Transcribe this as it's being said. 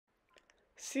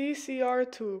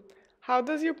CCR2. How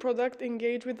does your product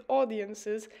engage with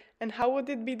audiences and how would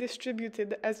it be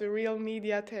distributed as a real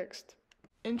media text?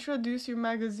 Introduce your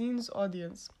magazine's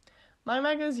audience. My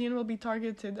magazine will be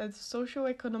targeted at a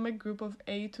socio-economic group of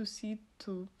A to C2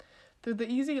 through the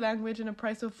easy language and a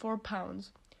price of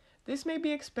 £4. This may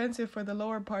be expensive for the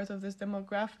lower part of this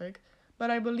demographic,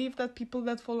 but I believe that people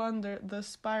that fall under the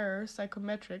Spire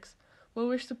psychometrics will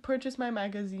wish to purchase my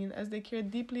magazine as they care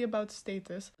deeply about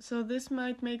status, so this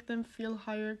might make them feel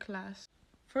higher class.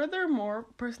 Furthermore,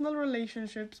 personal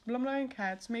relationships, Blumler and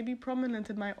Katz, may be prominent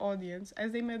in my audience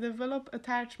as they may develop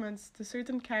attachments to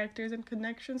certain characters and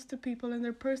connections to people in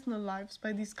their personal lives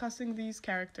by discussing these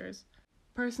characters.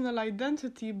 Personal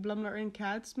identity, Blumler and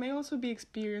Katz, may also be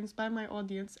experienced by my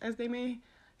audience as they may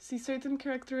see certain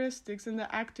characteristics in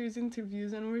the actors'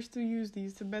 interviews and wish to use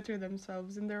these to better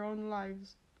themselves in their own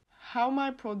lives. How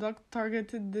my product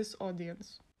targeted this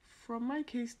audience. From my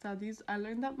case studies, I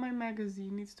learned that my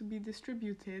magazine needs to be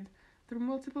distributed through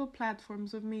multiple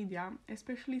platforms of media,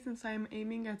 especially since I am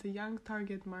aiming at a young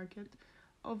target market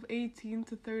of 18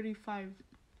 to 35.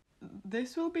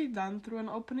 This will be done through an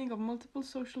opening of multiple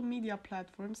social media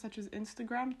platforms such as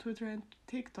Instagram, Twitter, and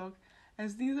TikTok,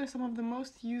 as these are some of the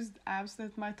most used apps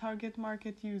that my target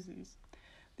market uses.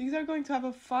 These are going to have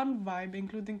a fun vibe,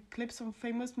 including clips from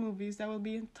famous movies that will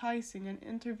be enticing and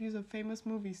interviews of famous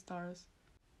movie stars.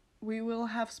 We will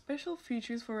have special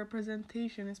features for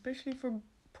representation, especially for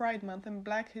Pride Month and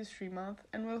Black History Month,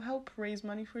 and will help raise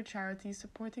money for charities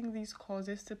supporting these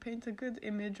causes to paint a good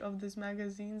image of this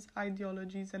magazine's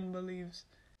ideologies and beliefs.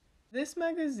 This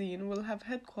magazine will have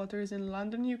headquarters in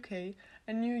London, UK,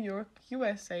 and New York,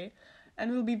 USA,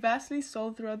 and will be vastly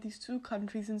sold throughout these two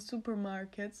countries in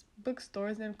supermarkets,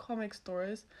 bookstores, and comic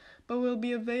stores, but will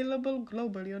be available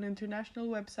globally on international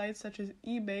websites such as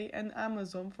eBay and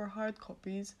Amazon for hard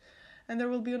copies, and there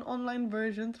will be an online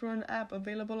version through an app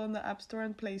available on the App Store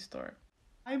and Play Store.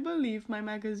 I believe my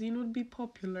magazine would be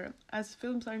popular, as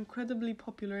films are incredibly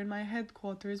popular in my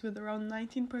headquarters, with around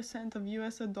 19% of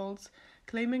US adults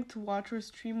claiming to watch or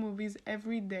stream movies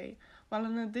every day, while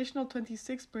an additional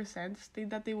 26% state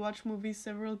that they watch movies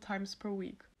several times per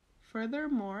week.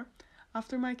 Furthermore,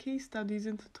 after my case studies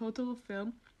into Total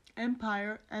Film,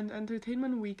 Empire, and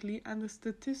Entertainment Weekly and the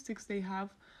statistics they have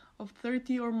of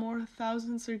 30 or more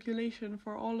thousand circulation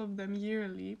for all of them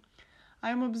yearly, I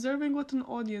am observing what an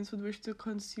audience would wish to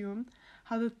consume,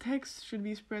 how the text should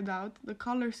be spread out, the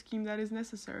color scheme that is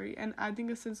necessary, and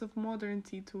adding a sense of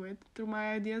modernity to it through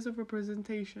my ideas of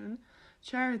representation,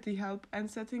 charity help, and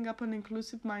setting up an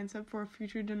inclusive mindset for a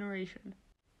future generation.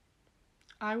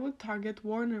 I would target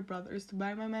Warner Brothers to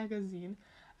buy my magazine,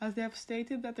 as they have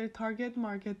stated that their target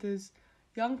market is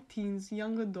young teens,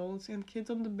 young adults, and kids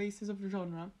on the basis of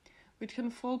genre, which can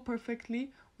fall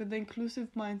perfectly with the inclusive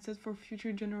mindset for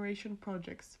future generation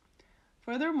projects.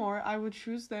 Furthermore, I would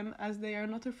choose them as they are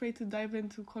not afraid to dive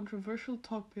into controversial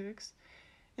topics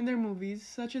in their movies,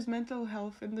 such as mental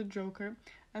health in The Joker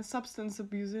and substance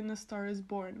abuse in A Star is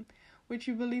Born, which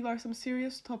you believe are some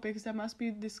serious topics that must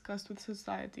be discussed with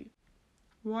society.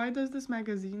 Why does this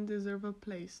magazine deserve a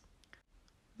place?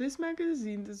 This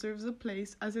magazine deserves a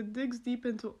place as it digs deep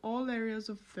into all areas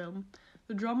of film,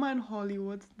 the drama in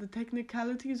Hollywood, the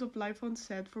technicalities of life on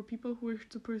set for people who wish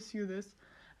to pursue this,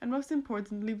 and most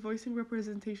importantly, voicing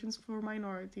representations for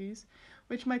minorities,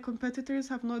 which my competitors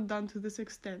have not done to this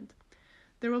extent.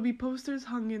 There will be posters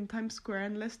hung in Times Square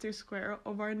and Leicester Square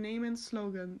of our name and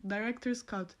slogan, Director's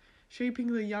Cut,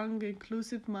 shaping the young,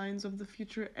 inclusive minds of the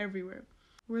future everywhere,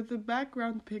 with the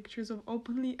background pictures of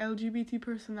openly LGBT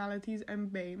personalities and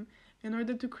BAME in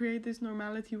order to create this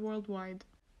normality worldwide.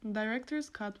 Director's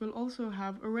Cut will also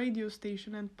have a radio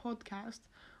station and podcast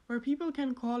where people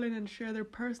can call in and share their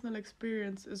personal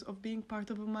experiences of being part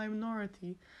of a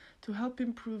minority to help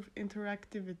improve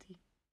interactivity.